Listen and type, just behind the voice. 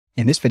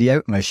In this video,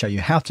 I'm going to show you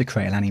how to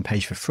create a landing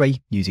page for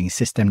free using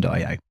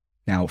System.io.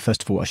 Now,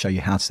 first of all, I'll show you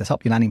how to set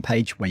up your landing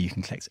page where you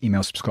can collect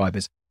email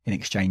subscribers in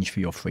exchange for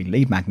your free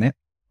lead magnet.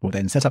 We'll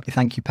then set up your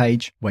thank you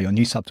page where your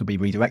new subs will be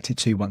redirected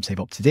to once they've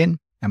opted in.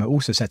 And we'll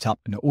also set up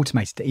an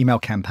automated email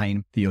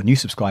campaign that your new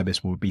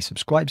subscribers will be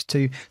subscribed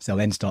to, so they'll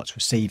then start to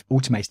receive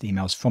automated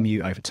emails from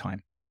you over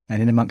time.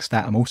 And in amongst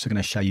that, I'm also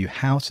going to show you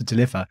how to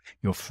deliver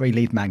your free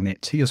lead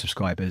magnet to your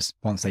subscribers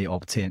once they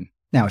opt in.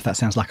 Now, if that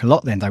sounds like a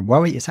lot, then don't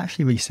worry, it's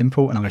actually really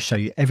simple and I'm going to show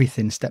you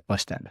everything step by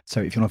step.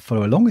 So if you want to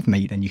follow along with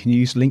me, then you can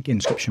use the link in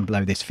the description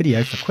below this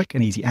video for quick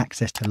and easy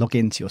access to log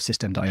into your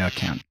System.io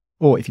account.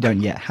 Or if you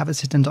don't yet have a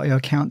System.io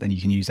account, then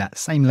you can use that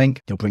same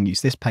link. It'll bring you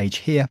to this page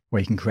here where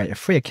you can create a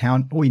free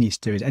account. All you need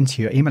to do is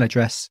enter your email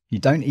address. You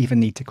don't even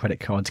need a credit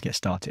card to get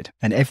started.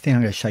 And everything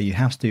I'm going to show you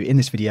how to do in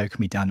this video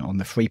can be done on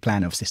the free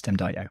plan of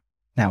System.io.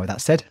 Now, with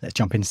that said, let's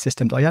jump into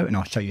System.io and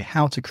I'll show you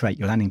how to create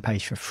your landing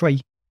page for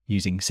free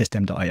using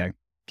System.io.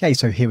 Okay,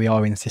 so here we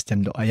are in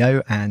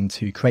System.io, and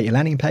to create a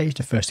landing page,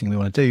 the first thing we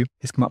want to do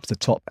is come up to the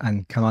top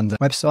and come under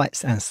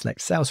websites and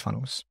select sales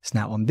funnels. So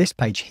now on this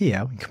page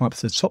here, we come up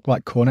to the top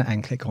right corner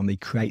and click on the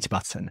create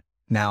button.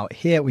 Now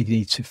here we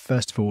need to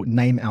first of all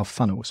name our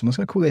funnel. So I'm just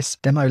going to call this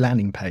demo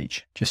landing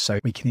page, just so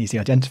we can easily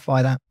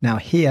identify that. Now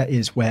here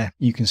is where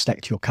you can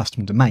select your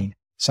custom domain.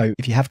 So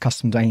if you have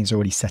custom domains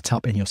already set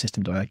up in your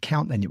System.io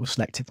account, then you will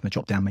select it from the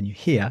drop down menu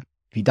here.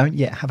 If you don't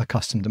yet have a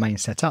custom domain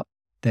set up,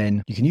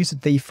 then you can use the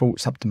default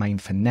subdomain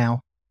for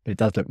now, but it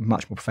does look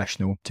much more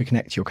professional to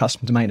connect to your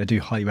custom domain. I do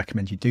highly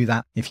recommend you do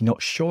that. If you're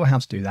not sure how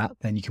to do that,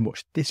 then you can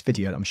watch this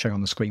video that I'm showing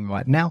on the screen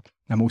right now.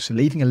 I'm also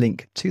leaving a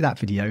link to that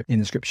video in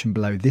the description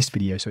below this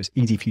video, so it's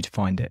easy for you to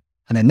find it.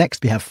 And then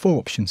next we have 4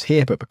 options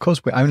here, but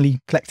because we're only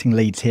collecting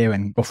leads here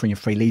and offering a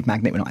free lead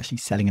magnet, we're not actually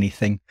selling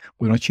anything.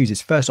 We're going to choose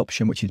this first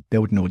option, which is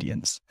build an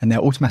audience. And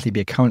there'll automatically be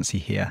a currency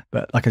here.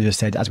 But like I just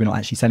said, as we're not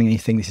actually selling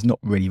anything, this is not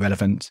really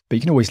relevant, but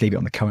you can always leave it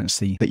on the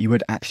currency that you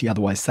would actually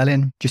otherwise sell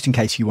in, just in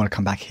case you want to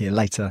come back here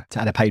later to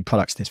add a paid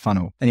product to this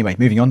funnel. Anyway,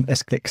 moving on,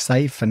 let's click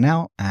save for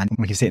now. And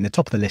we can see it in the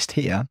top of the list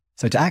here.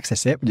 So to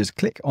access it, we just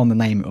click on the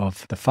name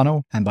of the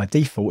funnel. And by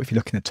default, if you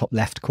look in the top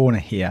left corner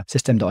here,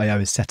 System.io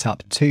has set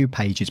up 2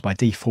 pages by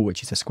default,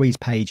 which is a squeeze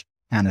page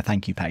and a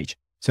thank you page.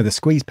 So the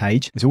squeeze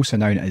page is also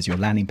known as your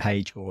landing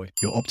page or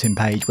your opt-in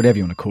page, whatever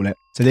you want to call it.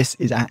 So this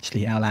is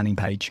actually our landing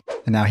page.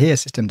 And now here,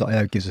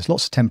 System.io gives us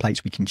lots of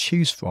templates we can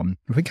choose from.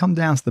 If we come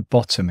down to the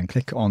bottom and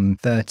click on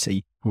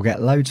 30, we'll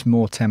get loads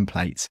more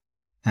templates.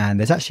 And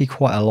there's actually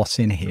quite a lot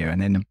in here.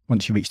 And then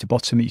once you reach the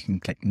bottom, you can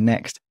click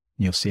next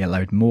and you'll see a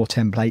load more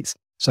templates.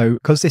 So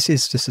because this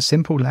is just a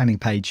simple landing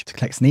page to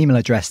collect an email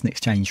address in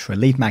exchange for a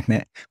lead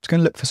magnet, I'm just going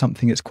to look for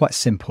something that's quite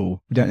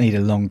simple. We don't need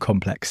a long,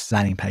 complex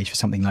landing page for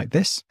something like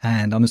this.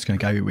 And I'm just going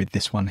to go with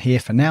this one here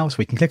for now. So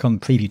we can click on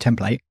preview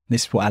template.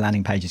 This is what our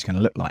landing page is going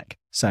to look like.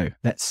 So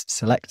let's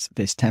select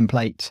this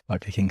template by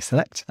clicking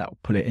select. That will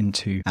put it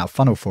into our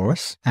funnel for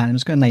us. And I'm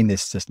just going to name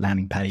this just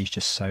landing page,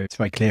 just so it's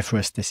very clear for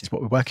us. This is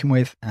what we're working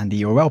with. And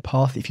the URL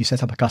path, if you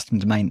set up a custom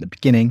domain at the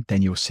beginning,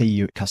 then you'll see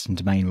your custom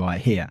domain right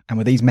here. And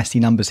with these messy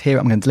numbers here,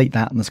 I'm going to delete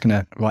that. I'm just going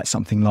to write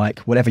something like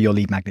whatever your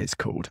lead magnet is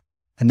called.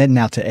 And then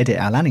now to edit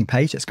our landing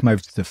page, let's come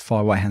over to the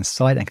far right hand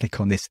side and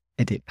click on this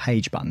edit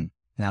page button.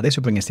 Now this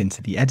will bring us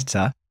into the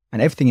editor.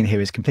 And everything in here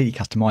is completely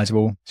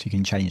customizable, so you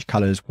can change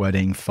colors,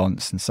 wording,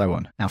 fonts, and so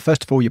on. Now,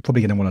 first of all, you're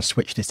probably going to want to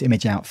switch this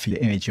image out for the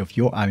image of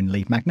your own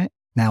lead magnet.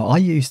 Now, I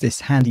use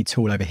this handy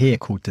tool over here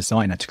called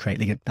Designer to create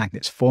lead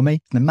magnets for me.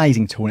 It's an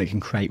amazing tool, and it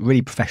can create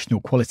really professional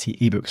quality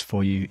ebooks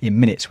for you in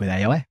minutes with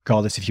AI,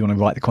 regardless if you want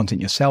to write the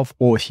content yourself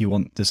or if you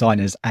want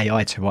Designer's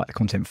AI to write the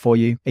content for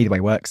you. Either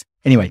way works.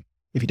 Anyway,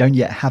 if you don't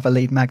yet have a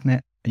lead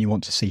magnet and you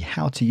want to see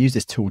how to use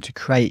this tool to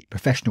create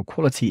professional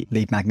quality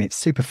lead magnets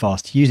super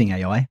fast using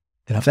AI,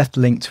 then I've left a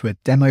link to a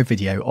demo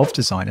video of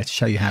Designer to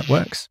show you how it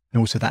works.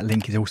 And also that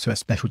link is also a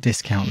special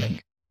discount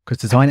link because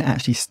Designer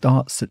actually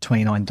starts at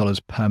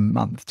 $29 per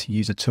month to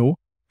use a tool.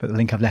 But the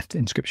link I've left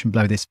in the description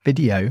below this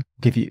video will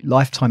give you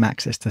lifetime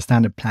access to the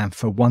standard plan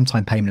for a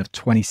one-time payment of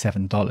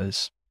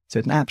 $27. So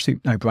it's an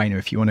absolute no-brainer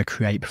if you want to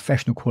create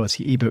professional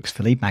quality ebooks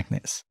for lead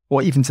magnets,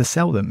 or even to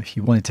sell them if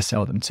you wanted to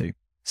sell them too.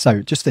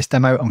 So just this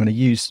demo, I'm going to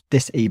use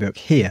this ebook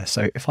here.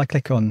 So if I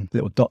click on the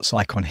little dots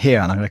icon here,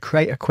 and I'm going to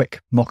create a quick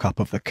mock-up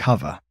of the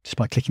cover just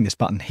by clicking this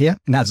button here.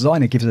 And now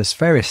Designer gives us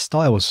various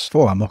styles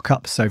for our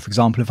mock-up. So for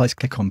example, if I just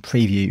click on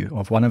preview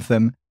of one of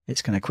them,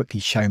 it's going to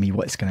quickly show me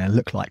what it's going to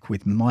look like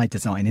with my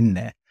design in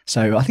there.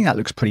 So I think that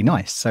looks pretty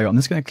nice. So I'm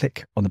just going to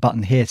click on the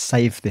button here,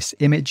 save this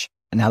image.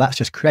 And now that's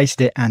just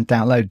created it and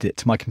downloaded it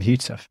to my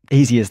computer.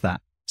 Easy as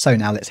that. So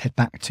now let's head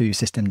back to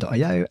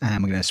System.io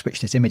and we're going to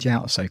switch this image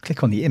out. So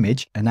click on the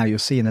image and now you'll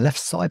see in the left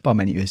sidebar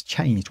menu has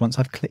changed once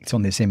I've clicked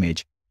on this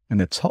image. And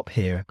the top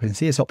here, we can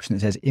see this option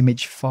that says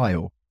image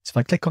file. So if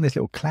I click on this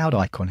little cloud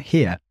icon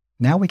here,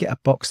 now we get a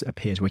box that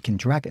appears where we can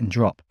drag and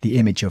drop the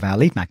image of our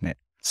lead magnet.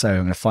 So I'm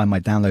going to find my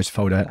downloads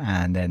folder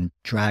and then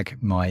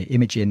drag my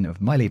image in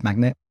of my lead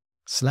magnet.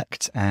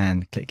 select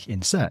and click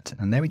insert,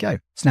 and there we go.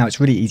 So now it's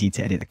really easy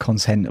to edit the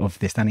content of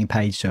this landing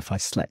page. So if I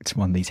select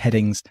one of these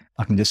headings,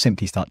 I can just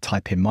simply start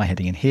typing my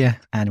heading in here,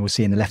 and we'll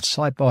see in the left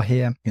sidebar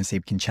here, you can see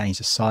we can change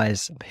the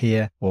size up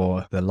here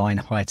or the line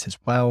height as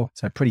well.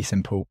 So pretty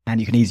simple, and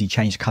you can easily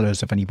change the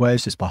colors of any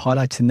words just by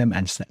highlighting them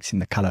and selecting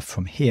the color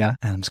from here.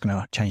 And I'm just going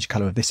to change the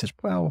color of this as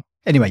well.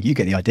 Anyway, you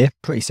get the idea,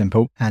 pretty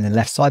simple. And in the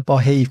left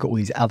sidebar here, you've got all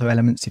these other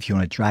elements. If you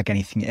want to drag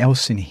anything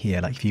else in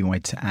here, like if you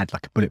wanted to add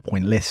like a bullet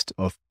point list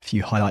of a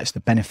few highlights of the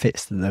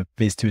benefits that the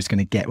visitor is going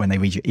to get when they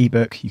read your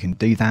ebook, you can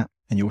do that.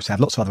 And you also have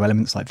lots of other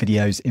elements like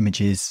videos,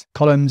 images,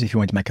 columns. If you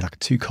want to make it like a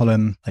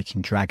 2-column, you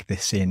can drag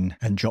this in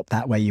and drop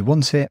that where you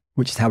want it,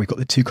 which is how we've got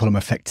the 2-column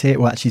effect here.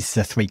 Well, actually, this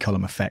is a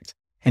 3-column effect.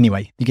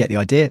 Anyway, you get the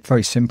idea.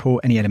 Very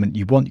simple. Any element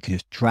you want, you can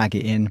just drag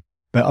it in.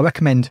 But I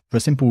recommend for a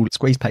simple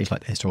squeeze page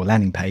like this or a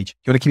landing page,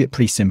 you got to keep it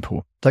pretty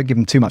simple. Don't give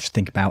them too much to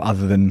think about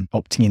other than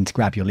opting in to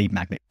grab your lead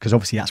magnet, because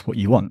obviously that's what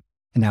you want.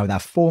 And now with our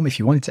form, if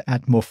you wanted to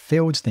add more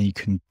fields, then you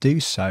can do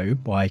so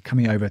by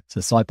coming over to the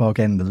sidebar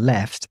again, the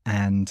left,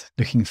 and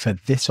looking for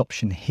this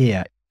option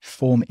here,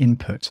 form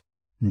input,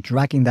 and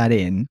dragging that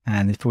in.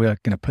 And if we're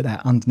going to put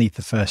that underneath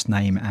the first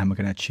name and we're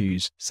going to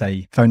choose,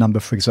 say, phone number,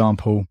 for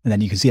example, and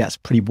then you can see that's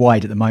pretty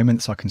wide at the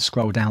moment. So I can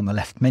scroll down the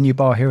left menu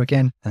bar here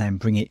again and then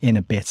bring it in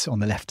a bit on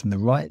the left and the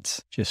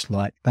right, just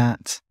like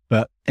that.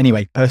 But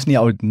anyway, personally,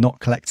 I would not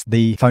collect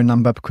the phone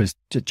number because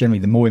generally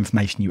the more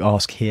information you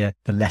ask here,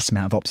 the less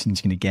amount of options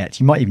you're going to get.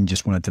 You might even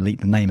just want to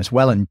delete the name as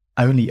well and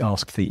only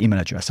ask for the email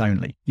address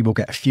only. You will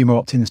get a few more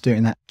options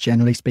doing that,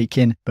 generally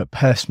speaking. But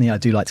personally, I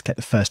do like to collect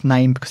the first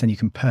name because then you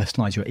can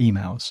personalize your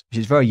emails, which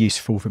is very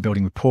useful for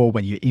building rapport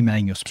when you're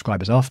emailing your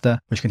subscribers after,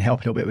 which can help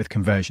a little bit with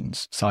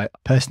conversions. So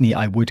personally,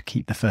 I would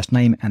keep the first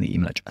name and the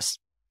email address.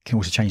 You can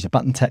also change the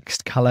button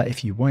text color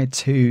if you wanted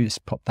to.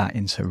 Just pop that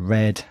into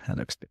red. That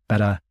looks a bit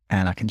better.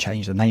 And I can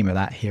change the name of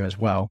that here as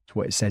well. So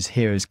what it says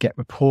here is get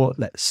report,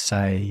 let's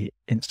say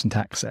instant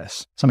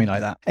access, something like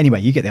that. Anyway,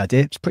 you get the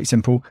idea. It's pretty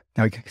simple.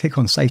 Now we can click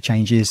on save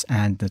changes,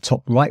 and the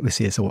top right, we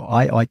see this little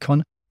eye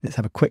icon. Let's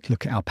have a quick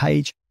look at our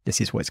page.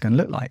 This is what it's going to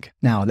look like.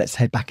 Now let's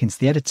head back into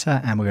the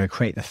editor and we're going to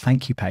create the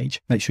thank you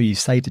page. Make sure you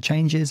save the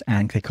changes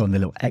and click on the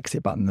little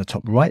exit button in the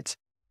top right.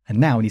 And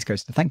now we need to go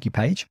to the thank you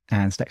page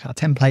and select our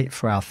template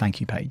for our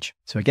thank you page.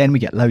 So again, we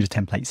get loads of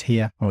templates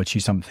here, or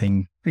choose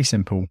something pretty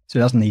simple. So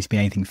it doesn't need to be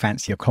anything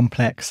fancy or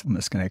complex. I'm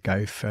just going to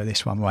go for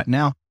this one right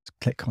now.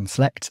 Click on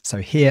select. So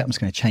here, I'm just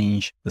going to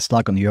change the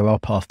slug on the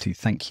URL path to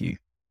thank you.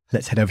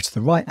 Let's head over to the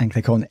right and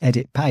click on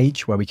edit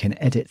page where we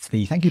can edit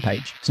the thank you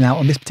page. So now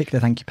on this particular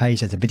thank you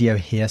page, there's a video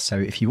here. So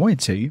if you wanted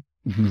to,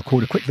 you can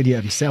record a quick video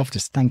of yourself,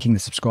 just thanking the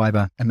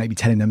subscriber and maybe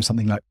telling them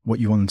something like what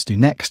you want them to do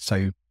next.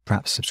 So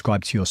perhaps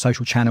subscribe to your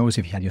social channels.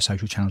 If you had your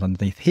social channels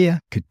underneath here,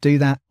 could do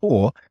that.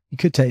 Or you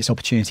could take this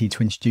opportunity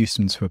to introduce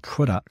them to a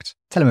product,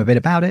 tell them a bit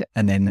about it,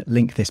 and then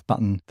link this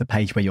button, the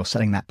page where you're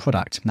selling that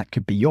product. And that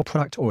could be your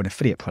product or an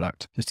affiliate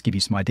product, just to give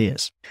you some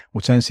ideas.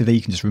 Alternatively,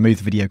 you can just remove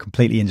the video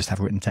completely and just have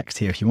written text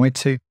here if you wanted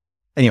to.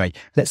 Anyway,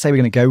 let's say we're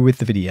going to go with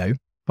the video.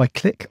 If I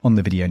click on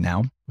the video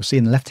now, we'll see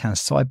in the left-hand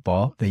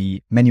sidebar,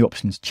 the menu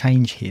options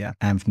change here.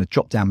 And from the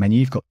drop-down menu,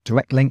 you've got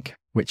direct link,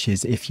 which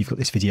is if you've got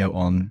this video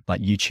on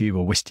like YouTube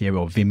or Wistia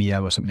or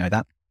Vimeo or something like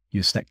that,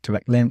 you select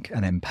direct link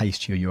and then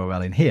paste your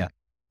URL in here.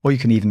 Or you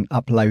can even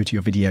upload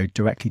your video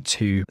directly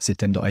to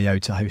System.io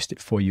to host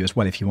it for you as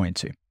well if you wanted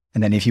to.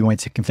 And then if you wanted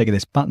to configure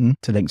this button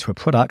to link to a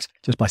product,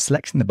 just by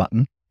selecting the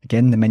button,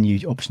 again, the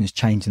menu options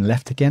change in the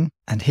left again.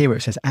 And here where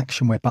it says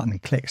action where button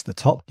clicks at the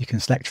top, you can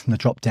select from the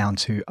drop down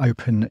to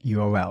open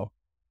URL.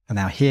 And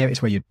now here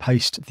is where you'd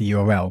post the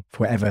URL for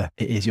whatever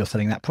it is you're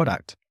selling that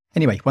product.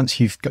 Anyway, once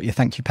you've got your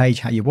thank you page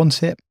how you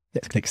want it,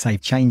 let's click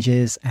save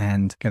changes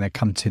and going to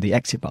come to the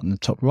exit button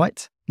at the top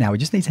right. Now we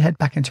just need to head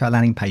back into our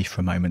landing page for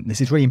a moment.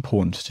 This is really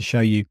important to show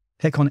you.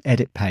 Click on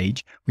edit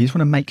page. We just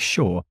want to make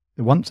sure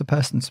that once a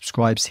person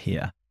subscribes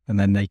here and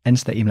then they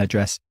enter their email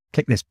address,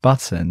 click this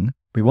button,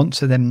 we want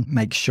to then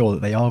make sure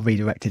that they are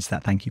redirected to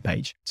that thank you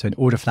page. So in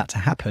order for that to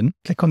happen,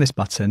 click on this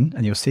button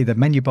and you'll see the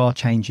menu bar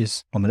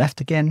changes on the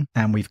left again.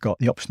 And we've got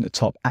the option at the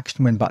top,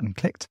 action when button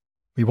clicked.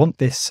 We want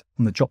this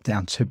on the drop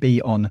down to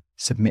be on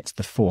submit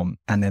the form.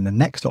 And then the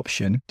next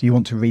option, do you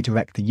want to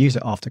redirect the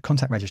user after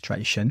contact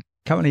registration?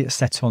 Currently it's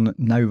set on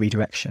no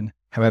redirection.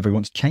 However, we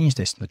want to change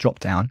this to the drop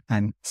down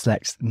and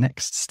select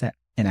next step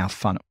in our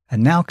funnel.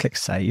 And now click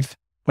save.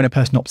 When a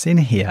person opts in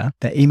here,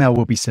 their email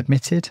will be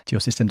submitted to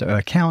your System.io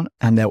account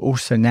and they'll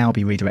also now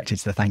be redirected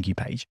to the thank you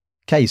page.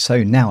 Okay,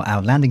 so now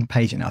our landing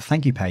page and our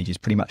thank you page is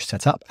pretty much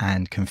set up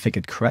and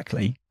configured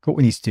correctly. What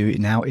we need to do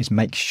now is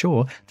make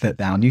sure that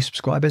our new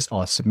subscribers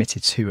are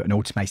submitted to an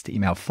automated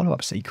email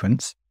follow-up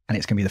sequence. And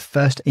it's going to be the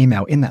first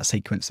email in that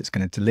sequence that's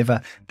going to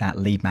deliver that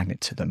lead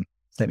magnet to them.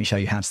 So let me show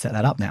you how to set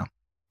that up now.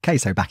 Okay,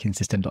 so back in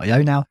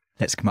System.io now,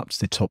 let's come up to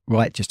the top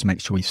right just to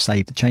make sure we've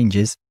saved the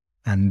changes.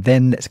 And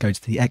then let's go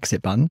to the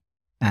exit button.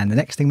 And the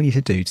next thing we need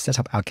to do to set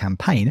up our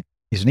campaign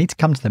is we need to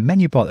come to the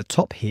menu bar at the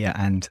top here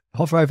and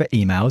hover over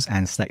emails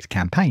and select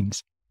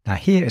campaigns. Now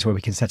here is where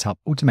we can set up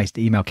automated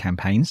email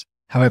campaigns.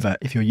 However,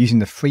 if you're using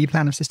the free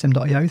plan of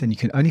System.io, then you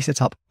can only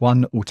set up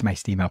one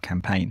automated email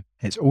campaign.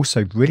 It's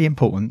also really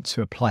important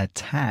to apply a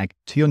tag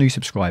to your new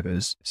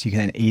subscribers so you can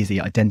then easily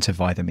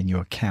identify them in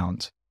your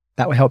account.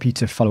 That will help you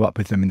to follow up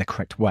with them in the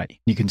correct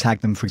way. You can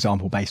tag them, for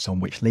example, based on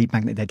which lead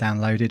magnet they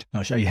downloaded.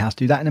 I'll show you how to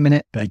do that in a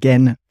minute. But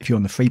again, if you're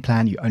on the free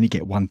plan, you only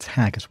get one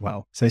tag as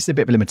well. So it's a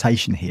bit of a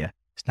limitation here.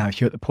 So now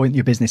if you're at the point in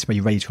your business where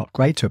you're ready to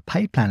upgrade to a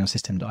paid plan on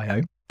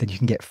System.io, then you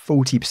can get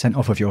 40%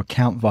 off of your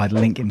account via the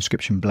link in the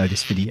description below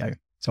this video.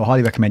 So I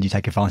highly recommend you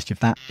take advantage of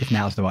that if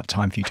now's the right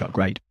time for you to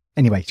upgrade.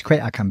 Anyway, to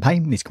create our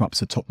campaign, we need to come up to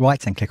the top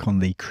right and click on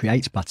the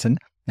Create button.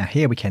 Now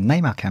here we can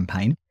name our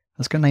campaign.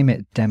 Let's go name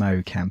it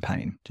Demo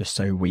Campaign, just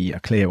so we are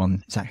clear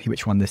on exactly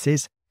which one this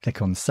is.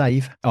 Click on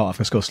Save. Oh, I've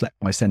just got to select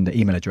my sender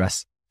email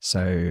address.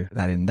 So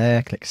that in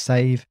there, click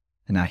Save.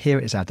 And now here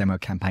is our demo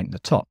campaign at the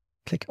top.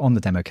 Click on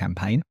the demo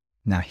campaign.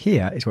 Now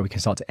here is where we can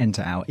start to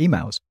enter our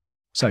emails.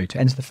 So to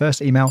enter the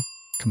first email,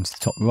 come to the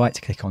top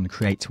right, click on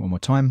Create one more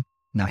time.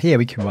 Now here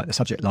we can write the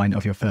subject line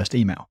of your first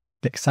email.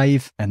 Click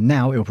Save, and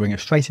now it will bring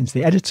us straight into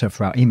the editor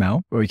for our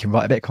email, where we can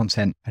write a bit of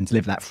content and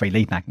deliver that free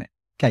lead magnet.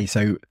 Okay,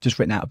 so just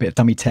written out a bit of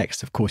dummy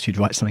text. Of course, you'd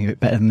write something a bit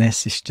better than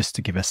this. It's just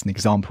to give us an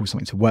example,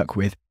 something to work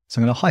with.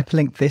 So I'm going to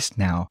hyperlink this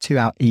now to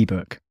our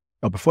ebook.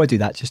 Well, before I do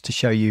that, just to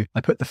show you,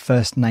 I put the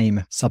first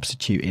name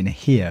substitute in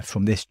here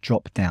from this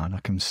drop down.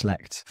 I can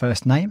select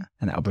first name,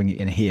 and that'll bring it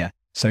in here.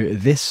 So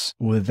this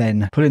will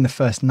then put in the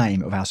first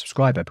name of our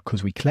subscriber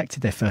because we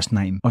collected their first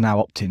name on our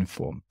opt-in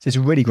form. So it's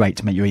really great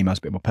to make your emails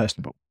a bit more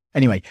personable.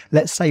 Anyway,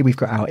 let's say we've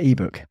got our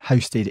ebook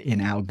hosted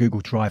in our Google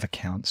Drive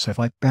account. So if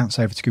I bounce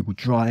over to Google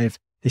Drive,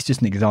 this is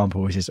just an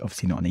example, which is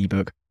obviously not an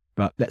ebook,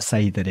 but let's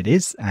say that it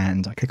is.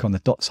 And I click on the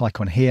dots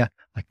icon here.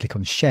 I click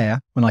on share.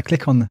 When I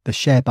click on the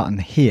share button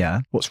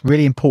here, what's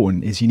really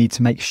important is you need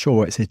to make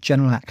sure it says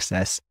general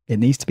access. It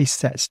needs to be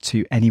set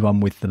to anyone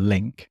with the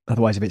link.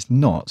 Otherwise, if it's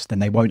not, then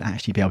they won't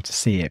actually be able to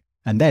see it.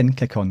 And then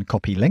click on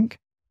copy link.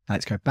 Now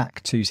let's go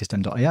back to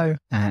System.io,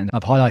 and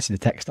I've highlighted the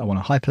text I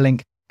want to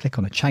hyperlink. Click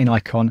on the chain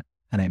icon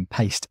and then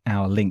paste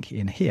our link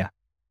in here.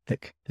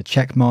 Click the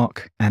check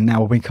mark, and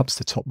now when it comes to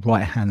the top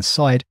right hand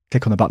side,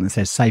 click on the button that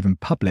says Save and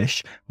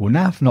Publish. We'll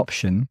now have an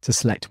option to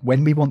select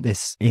when we want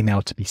this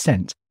email to be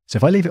sent. So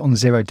if I leave it on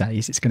 0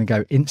 days, it's going to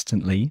go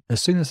instantly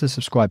as soon as the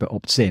subscriber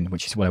opts in,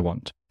 which is what I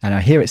want. And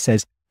now here it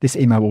says this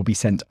email will be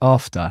sent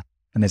after,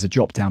 and there's a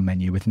drop down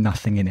menu with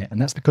nothing in it.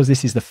 And that's because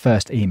this is the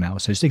first email.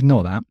 So just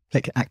ignore that.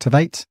 Click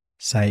Activate,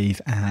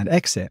 Save and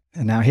Exit.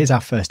 And now here's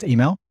our first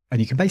email. And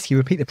you can basically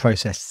repeat the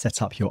process to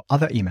set up your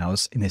other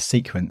emails in this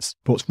sequence.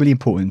 But what's really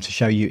important to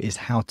show you is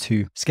how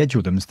to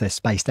schedule them so they're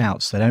spaced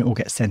out so they don't all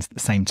get sent at the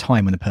same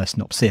time when the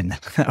person opts in.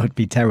 That would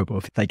be terrible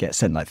if they get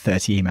sent like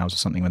 30 emails or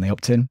something when they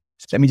opt in.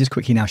 So let me just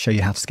quickly now show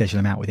you how to schedule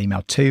them out with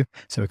email 2.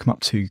 So we'll come up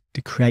to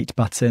the Create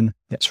button.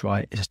 Let's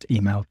write just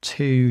email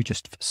 2,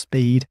 just for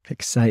speed.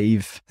 Click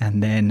Save.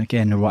 And then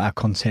again, we'll write our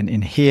content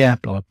in here,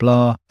 blah, blah,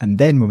 blah. And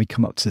then when we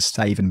come up to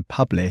Save and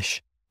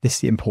Publish, this is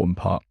the important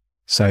part.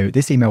 So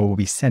this email will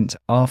be sent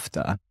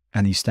after,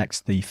 and you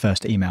select the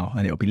first email,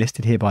 and it will be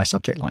listed here by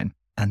subject line.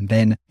 And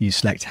then you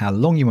select how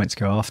long you want it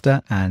to go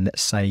after, and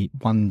let's say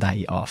 1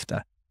 day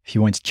after. If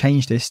you want to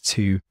change this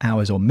to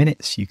hours or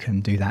minutes, you can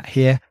do that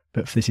here.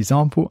 But for this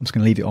example, I'm just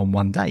going to leave it on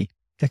 1 day.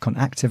 Click on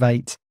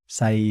Activate,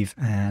 Save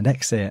and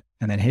Exit.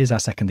 And then here's our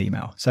second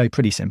email. So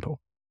pretty simple.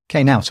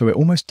 Okay, now, so we're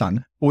almost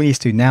done. All we need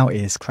to do now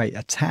is create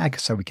a tag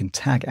so we can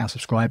tag our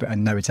subscriber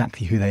and know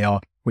exactly who they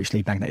are, which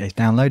lead magnet they've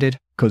downloaded.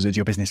 Because as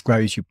your business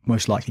grows, you're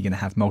most likely going to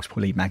have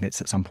multiple lead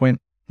magnets at some point.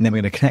 And then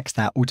we're going to connect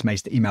that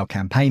automated email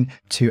campaign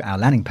to our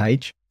landing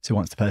page. So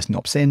once the person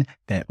opts in,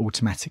 they're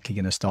automatically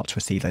going to start to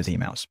receive those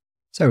emails.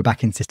 So we're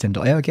back in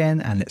System.io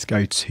again, and let's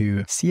go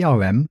to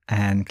CRM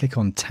and click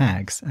on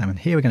tags. And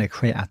here we're going to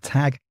create our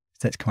tag.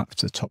 So let's come up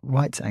to the top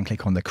right and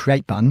click on the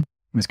Create button.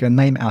 I'm just going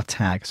to name our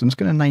tag. So I'm just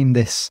going to name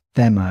this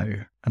Demo,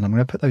 and I'm going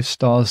to put those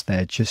stars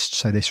there just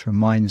so this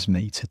reminds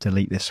me to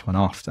delete this one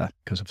after,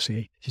 because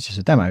obviously it's just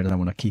a demo and I don't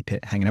want to keep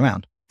it hanging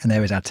around. And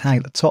there is our tag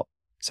at the top.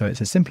 So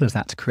it's as simple as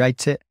that to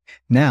create it.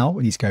 Now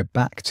we need to go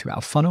back to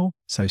our funnel.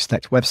 So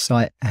select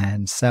website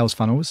and sales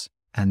funnels.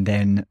 And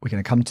then we're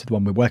going to come to the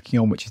one we're working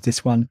on, which is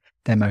this one,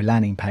 Demo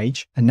Landing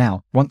Page. And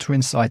now once we're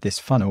inside this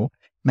funnel,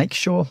 make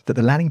sure that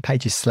the landing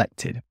page is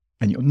selected.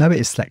 And you'll know it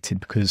is selected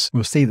because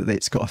we'll see that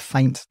it's got a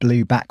faint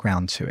blue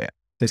background to it.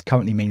 This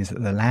currently means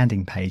that the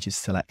landing page is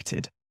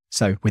selected.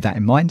 So with that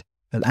in mind,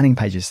 the landing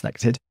page is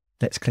selected.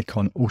 Let's click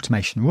on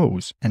Automation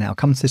Rules. And now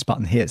come to this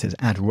button here. It says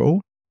Add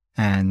Rule.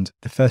 And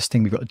the first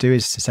thing we've got to do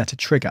is to set a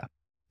trigger.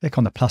 Click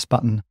on the plus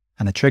button,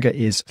 and the trigger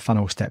is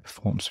Funnel Step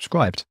Form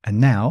Subscribed. And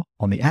now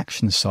on the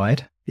action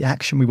side, the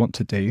action we want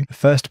to do, the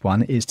first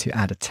one is to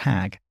add a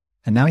tag.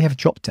 And now we have a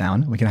drop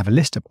down. We can have a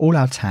list of all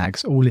our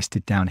tags all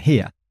listed down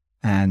here.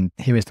 And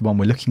here is the one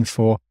we're looking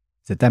for,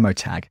 the demo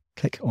tag.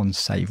 Click on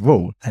Save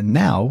Rule. And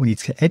now we need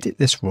to edit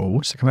this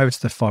rule. So come over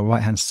to the far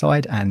right hand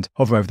side and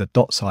hover over the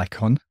dots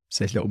icon.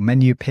 So this little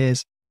menu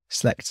appears.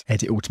 Select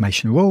Edit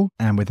Automation Rule.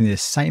 And within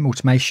this same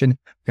automation,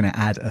 we're going to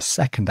add a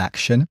second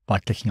action by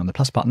clicking on the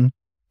plus button.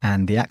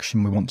 And the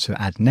action we want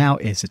to add now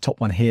is the top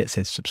one here. It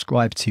says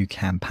subscribe to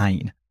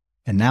campaign.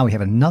 And now we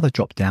have another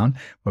drop down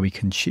where we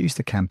can choose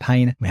the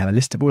campaign. We have a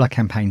list of all our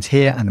campaigns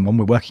here. And the one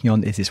we're working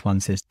on is this one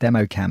says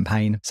demo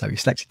campaign. So we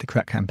selected the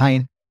correct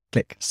campaign,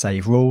 click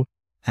save rule,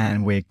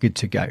 and we're good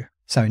to go.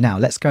 So now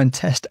let's go and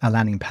test our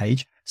landing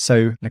page. So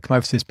I'm going to come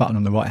over to this button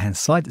on the right hand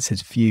side that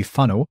says view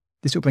funnel.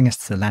 This will bring us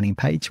to the landing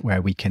page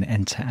where we can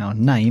enter our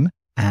name.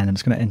 And I'm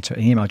just going to enter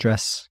an email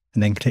address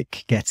and then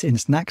click get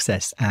instant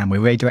access. And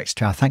we're redirected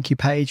to our thank you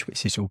page,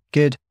 which is all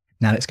good.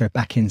 Now let's go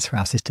back into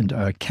our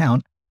System.io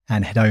account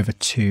and head over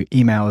to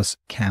emails,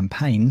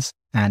 campaigns,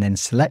 and then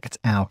select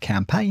our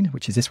campaign,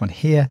 which is this one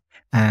here.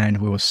 And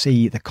we will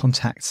see the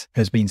contact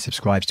has been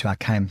subscribed to our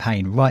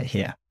campaign right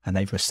here. And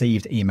they've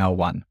received email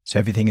 1. So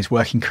everything is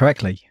working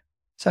correctly.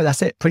 So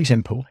that's it, pretty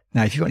simple.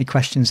 Now, if you've got any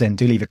questions, then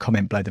do leave a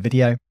comment below the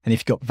video. And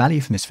if you got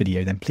value from this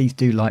video, then please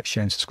do like,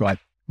 share, and subscribe.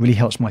 It really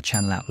helps my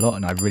channel out a lot,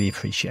 and I really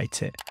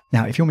appreciate it.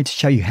 Now, if you want me to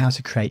show you how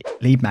to create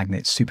lead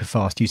magnets super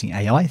fast using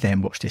AI,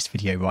 then watch this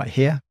video right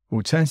here.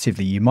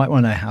 Alternatively, you might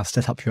want to know how to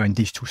set up your own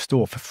digital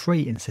store for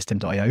free in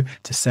System.io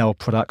to sell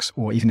products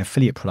or even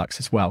affiliate products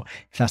as well.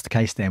 If that's the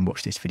case, then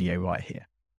watch this video right here.